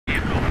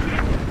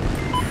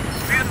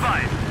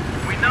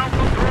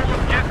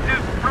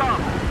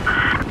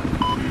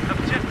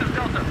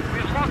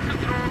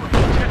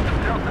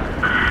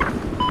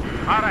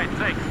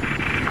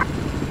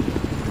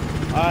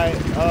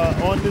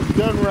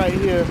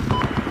right here.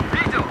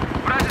 Видел?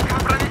 Вражеского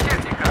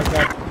бронетехника. I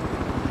got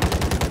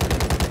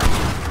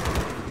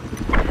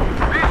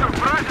Вижу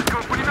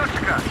вражеского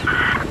пулеметчика.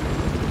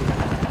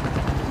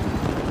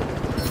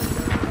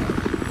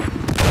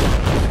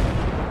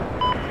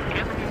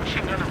 Enemy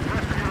machine gun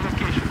west of your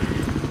location.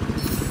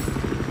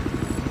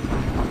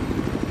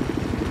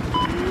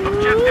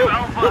 Objective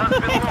Alpha has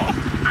been lost.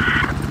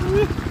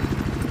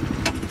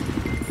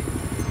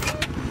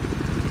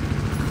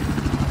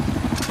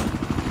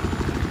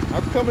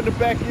 I'm coming to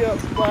back you up,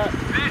 Spot.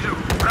 Вижу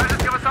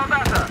вражеского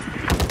солдата.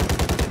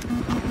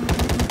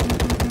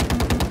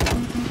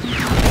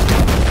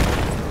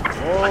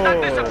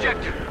 Attack this Oh,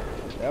 objective.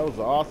 that was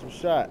an awesome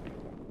shot.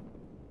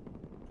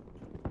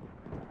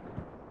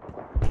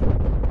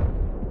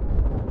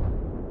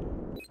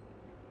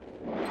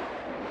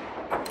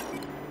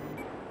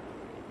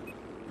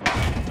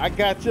 I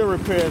got your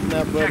repairs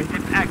now, buddy.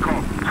 Objective Echo.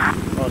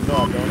 Oh no,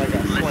 I don't. I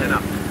got Listen slammed.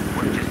 up.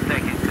 We're just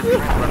taking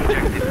control of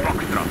objective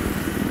Foxtrot.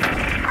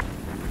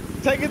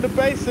 Take it to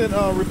base and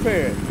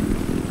repair it.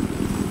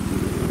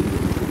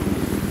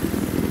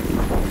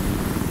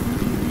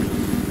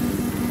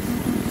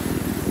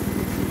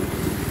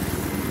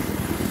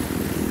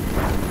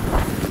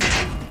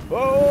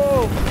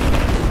 Oh!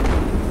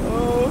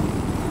 Oh!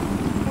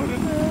 Put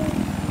it down.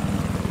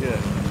 Yeah.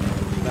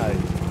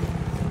 Nice.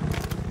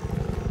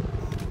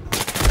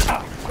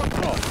 Oh,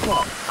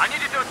 fuck. I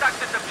need you to attack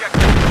this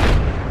objective.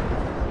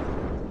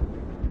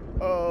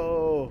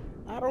 Oh,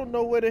 I don't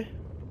know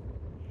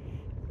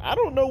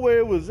where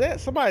it was at.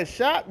 Somebody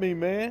shot me,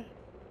 man.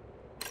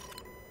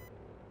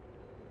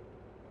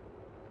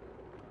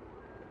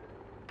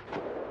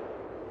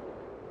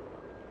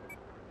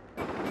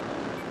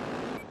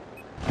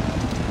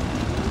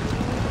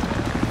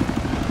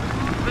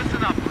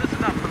 Listen up.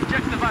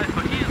 Objective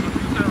Alpha is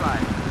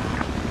neutralized.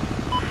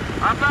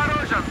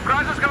 Обнаружен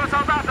вражеского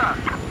солдата.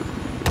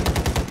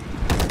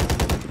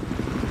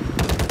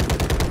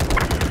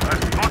 I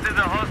spotted a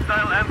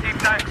hostile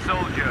anti-tank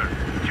soldier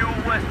due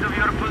west of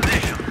your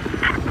position.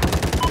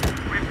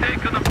 We've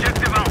taken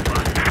objective Alpha.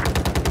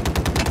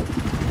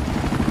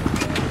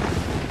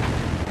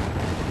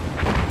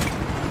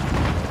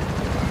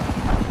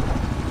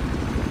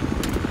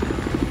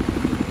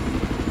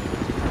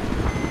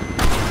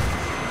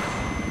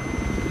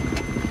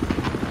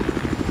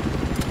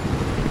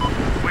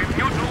 We've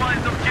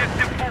neutralized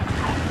objective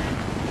Foxtrot.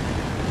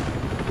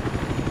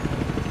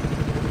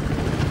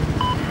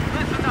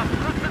 Listen up.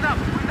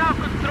 We now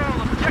control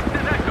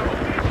objective Echo.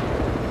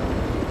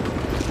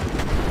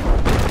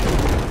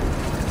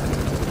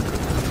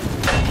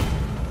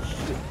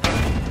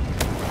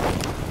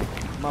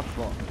 My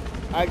fault.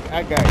 I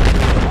got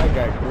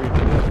greedy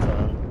that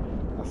time.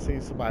 I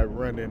seen somebody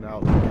running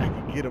out. I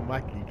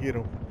can get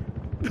him.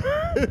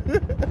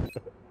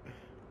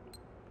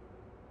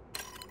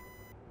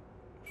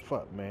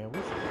 Fuck, man.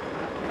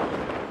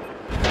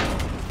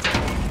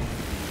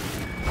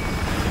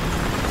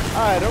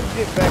 Alright, I'm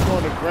getting back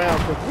on the ground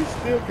because we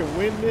still can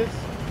win this.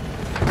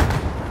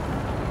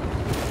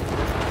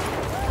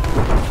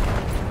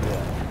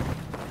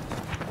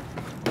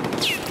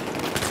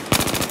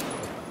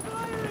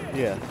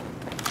 Yeah.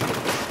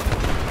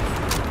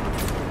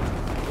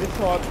 It's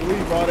hard to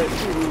believe all that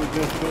shit we were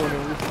just doing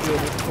and we're still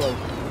this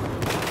close.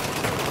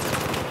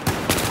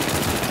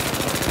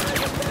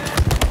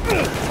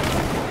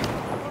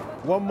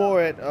 One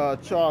more at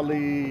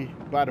Charlie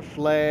by the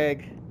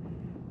flag.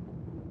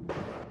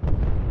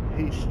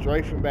 He's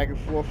strafing back and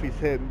forth. He's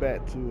heading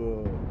back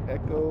to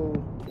Echo.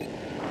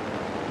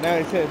 Now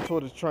he's heading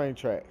toward the train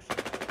tracks.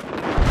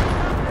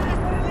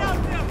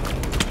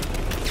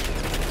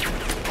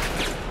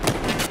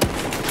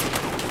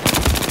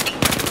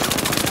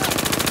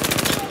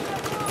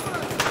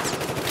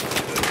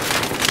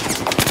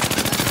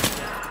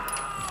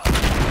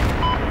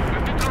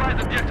 We've neutralized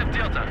objective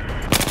Delta.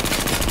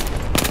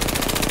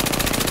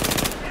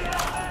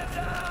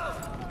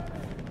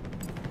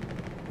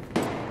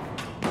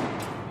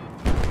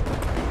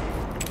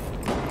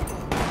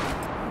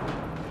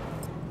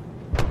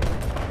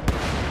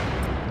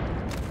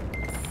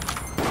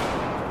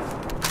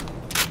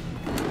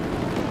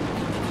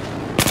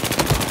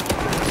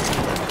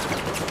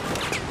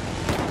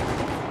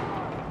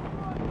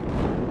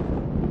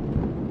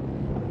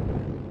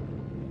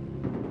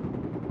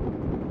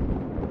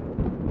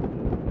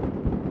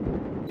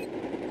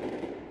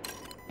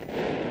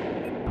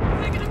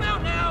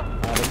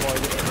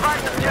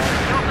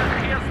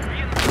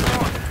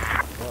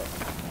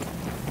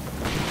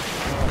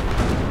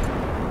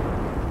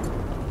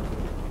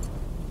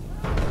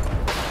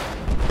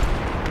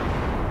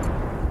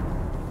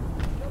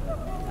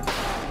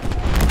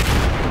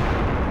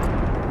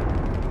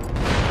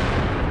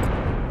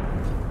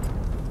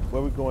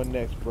 Where we going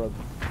next, brother?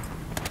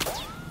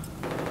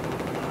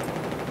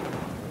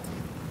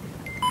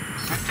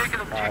 We've taken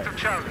objective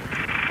Charlie.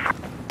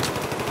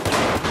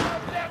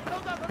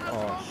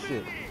 Oh,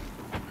 shit.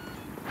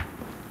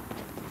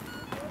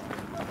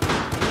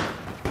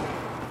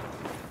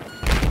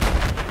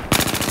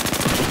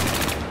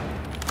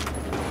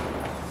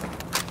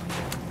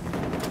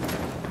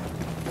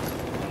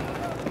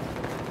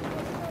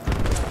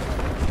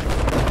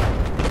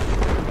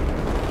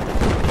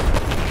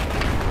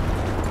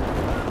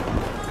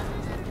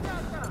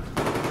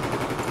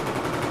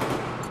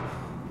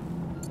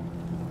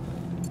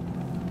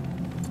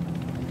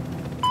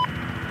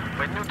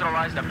 We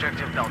neutralized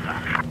objective Delta.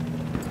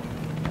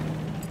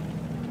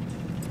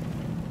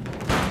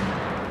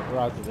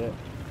 Roger that.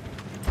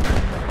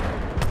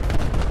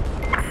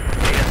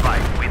 Be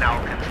advised, we now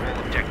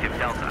control objective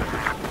Delta.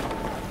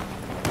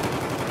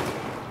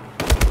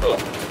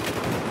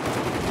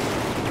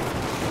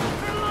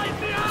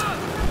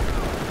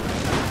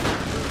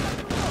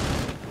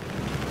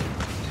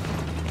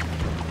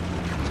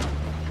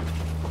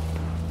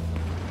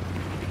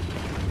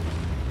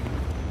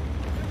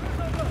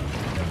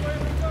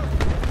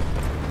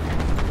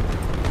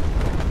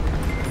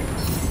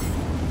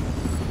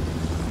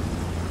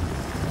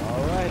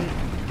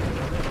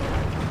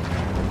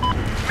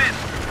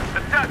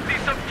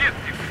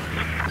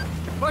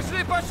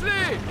 Пошли,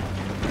 пошли!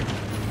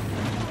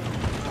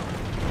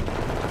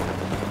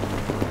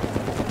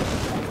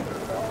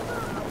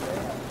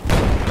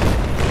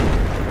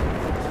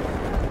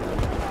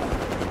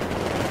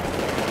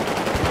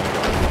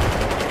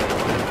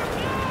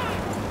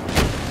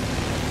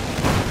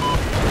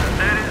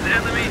 There is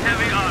enemy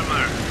heavy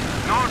armor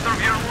north of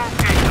your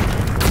location.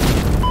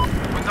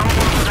 We don't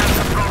want to have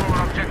control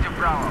over objective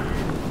Bravo.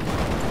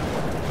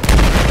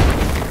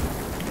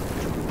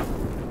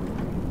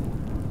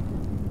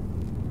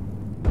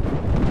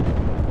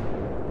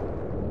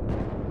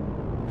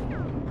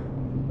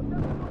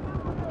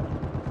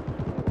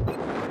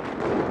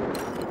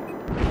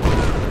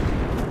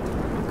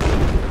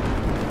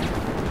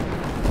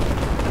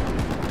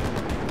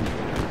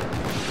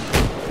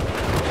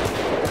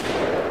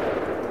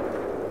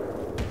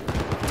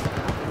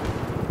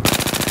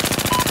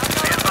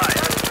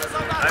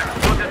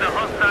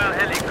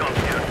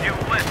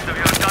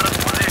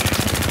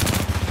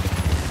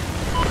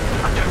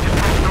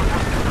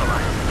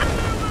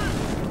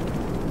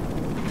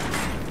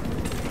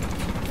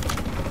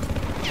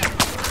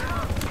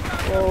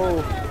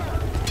 Oh,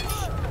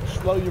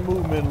 slow your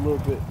movement a little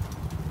bit.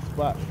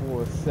 Spot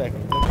for a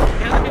second.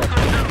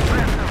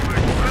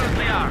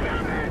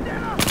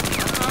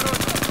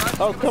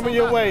 Oh, coming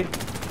your way.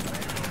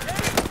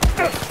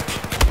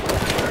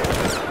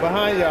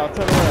 Behind y'all,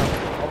 turn around.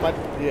 Oh my,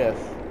 yes.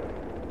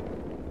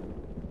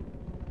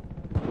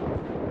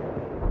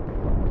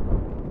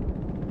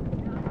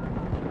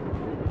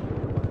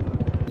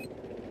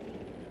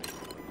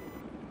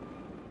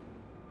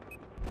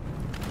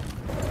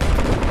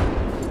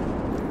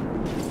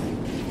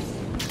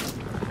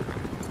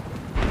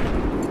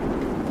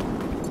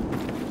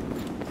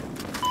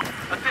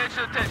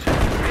 Attention, attention.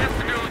 Get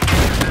to your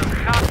location.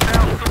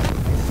 Hostile.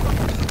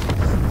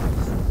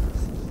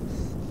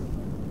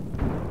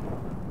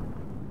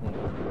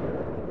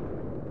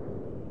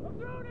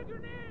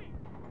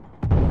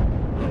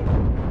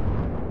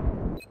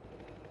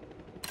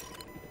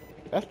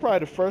 That's probably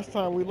the first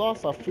time we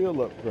lost our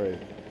field upgrade.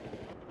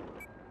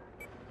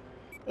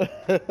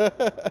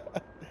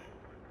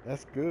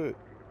 That's good.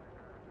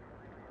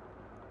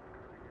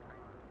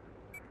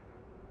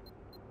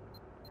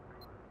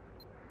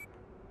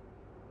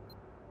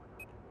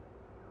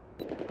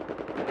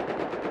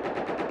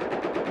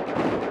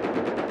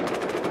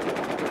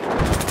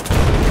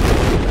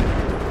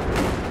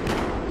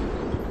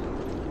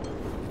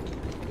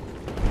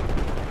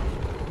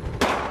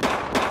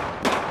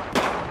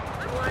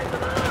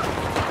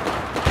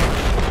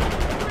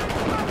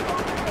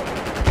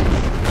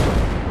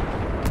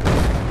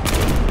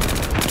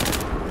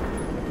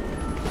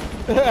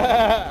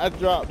 I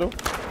dropped him.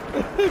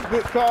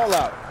 Good call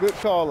out. Good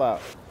call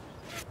out.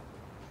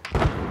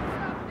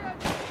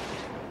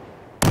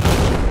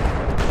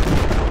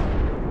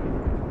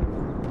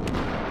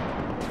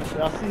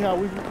 Y'all see how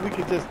we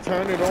can just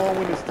turn it on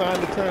when it's time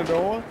to turn it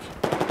on?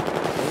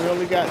 We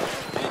only got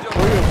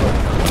 3 of us.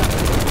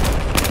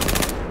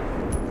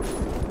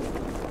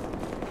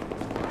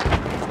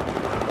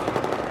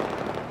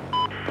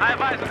 I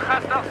advise a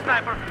hostile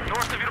sniper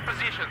north of your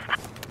position.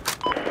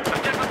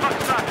 Objective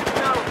box up.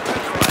 Now,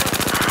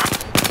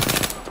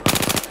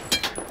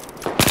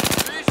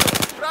 Вижу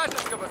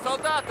вражеского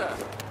солдата!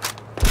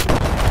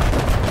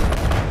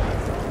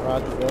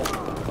 Roger that.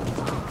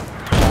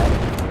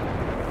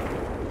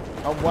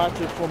 I'm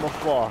watching from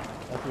afar.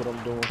 That's what I'm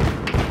doing.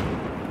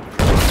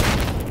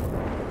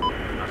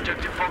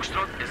 Objective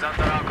Foxtrot is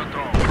under our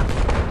control.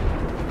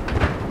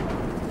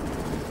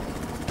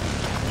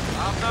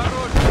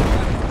 Обнаружен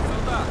вражеский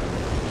солдат!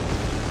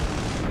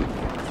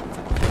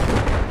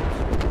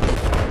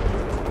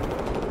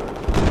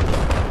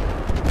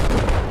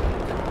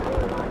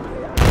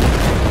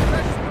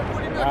 Вражеского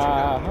пулеметчика!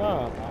 Ага.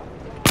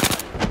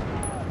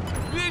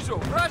 Вижу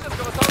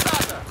вражеского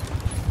солдата!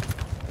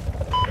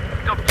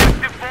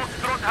 Objective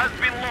Foxtrot has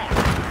been lost.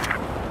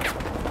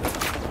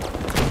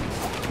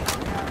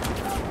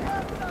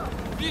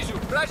 Вижу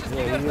вражеский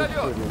Yeah, he is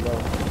вертолет! pretty low.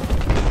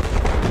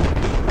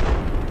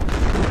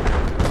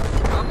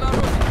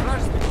 Обнаружен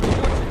вражеский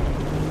пулеметчик!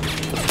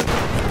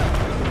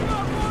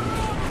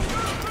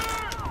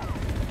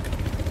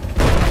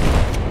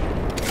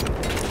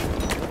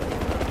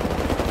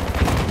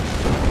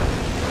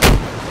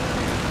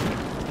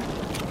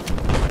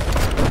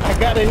 I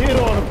got a hit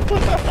on him.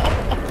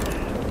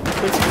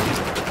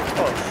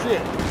 Oh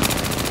shit.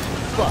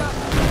 Fuck.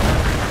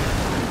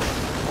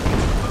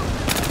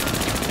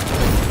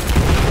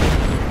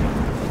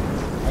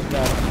 I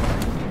got it.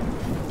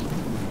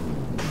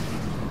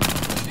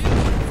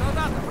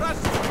 Солдаты,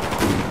 вражеский!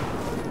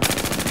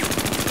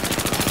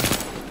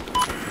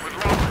 We've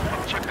lost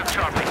objective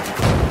Charlie.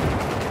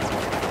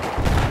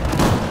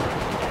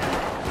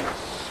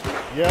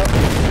 Yep.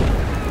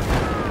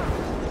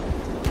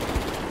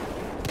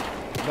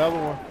 Another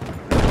one.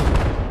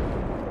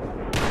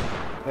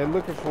 They're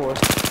looking for us.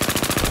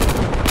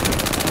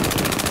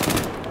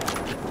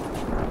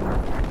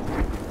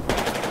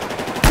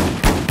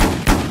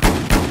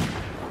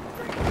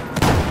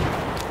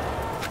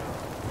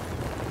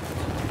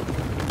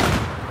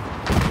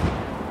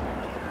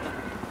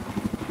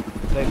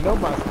 They know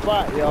my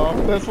spot, y'all.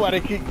 That's why they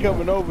keep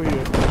coming over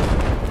here.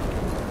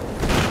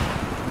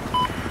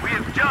 We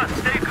have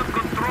just taken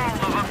control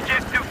of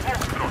objective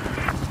Foxtrot.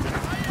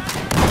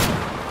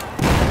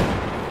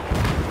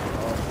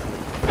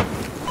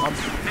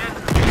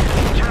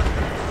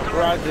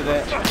 Roger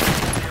that.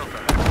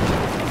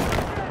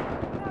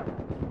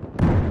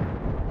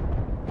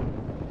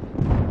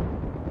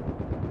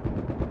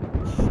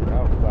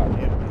 I'll about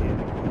empty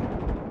anyway.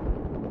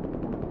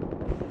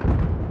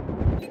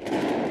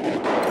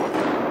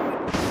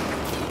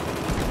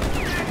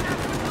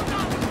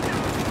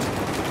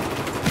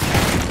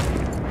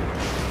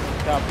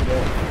 Copy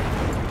that.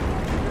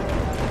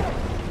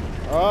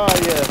 Oh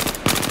yes.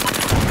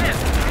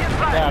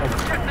 Got him.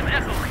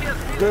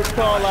 Good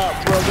call out,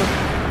 brother.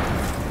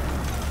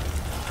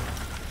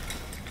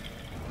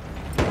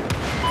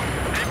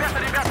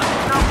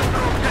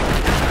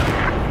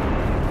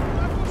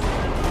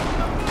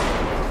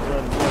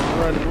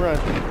 Run.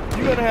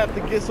 You're gonna have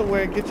to get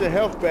somewhere and get your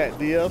health back,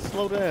 DL.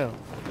 Slow down.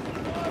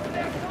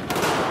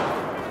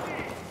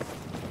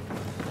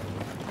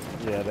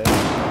 Yeah, that's...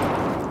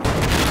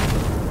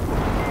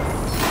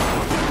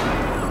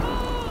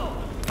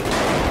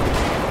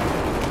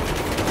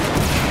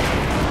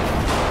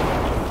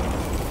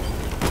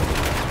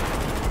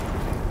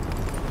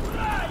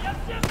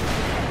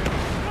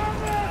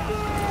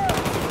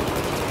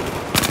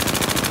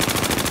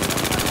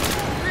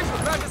 Вижу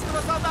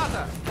вражеского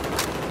солдата!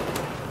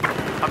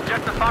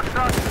 Objective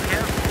Foxtrot has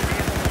been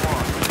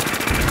lost.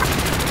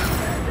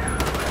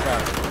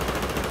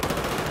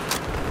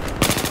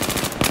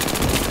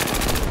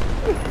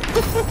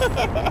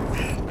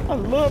 I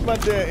love my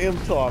damn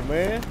MTAR,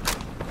 man.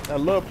 I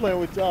love playing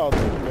with y'all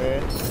too,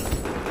 man.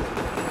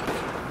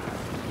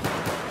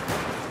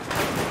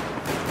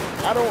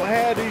 I don't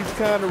have these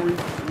kind of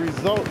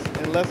results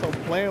unless I'm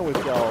playing with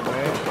y'all,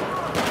 man.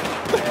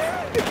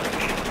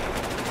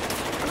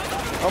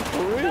 I'm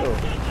for real.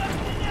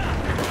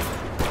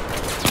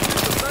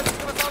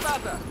 Вражеского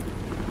солдата!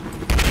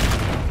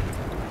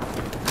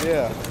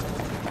 Yeah.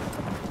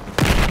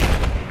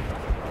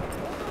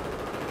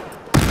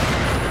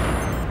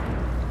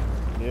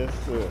 Yes,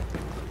 sir.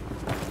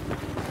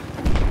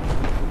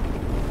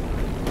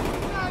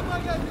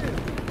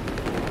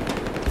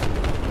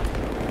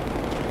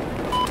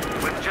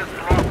 We've just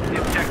lost the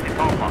objective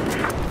Alpha.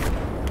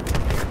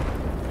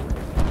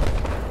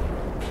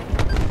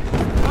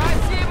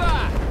 Спасибо!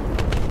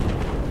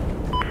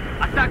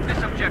 Attack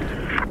this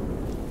objective.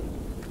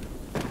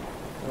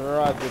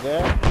 Roger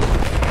that.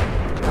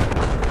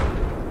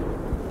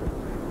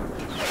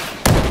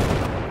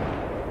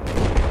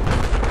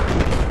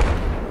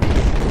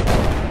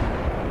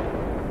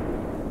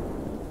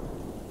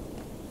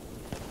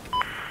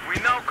 We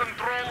now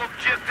control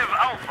objective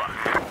Alpha.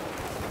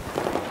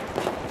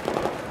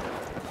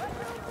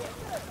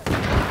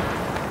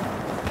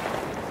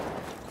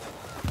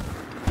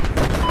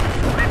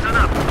 Listen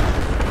up.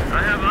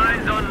 I have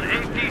eyes on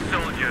AT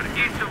soldier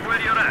east of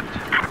where you're at.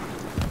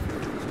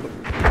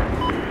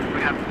 We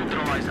have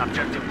neutralized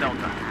objective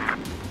Delta.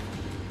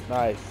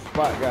 Nice.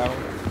 Spot got him.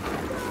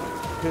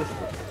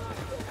 Pistol.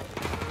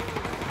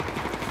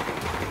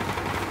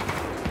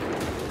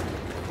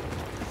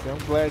 See, I'm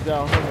glad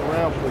y'all hung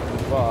around for this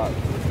VOD,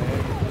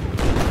 man.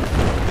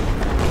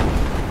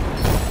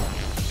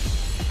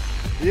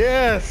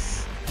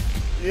 Yes!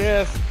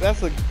 Yes,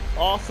 that's an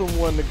awesome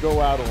one to go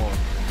out on.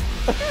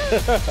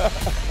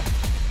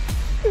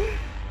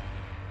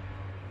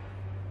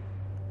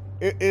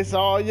 It's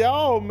all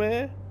y'all,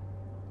 man.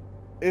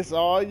 It's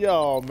all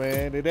y'all,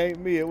 man. It ain't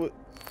me.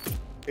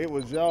 It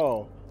was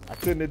y'all. I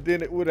couldn't have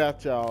done it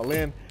without y'all.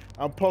 And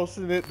I'm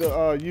posting it to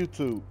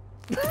YouTube.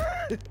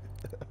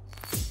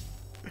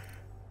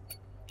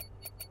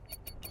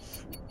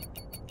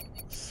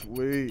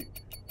 Sweet.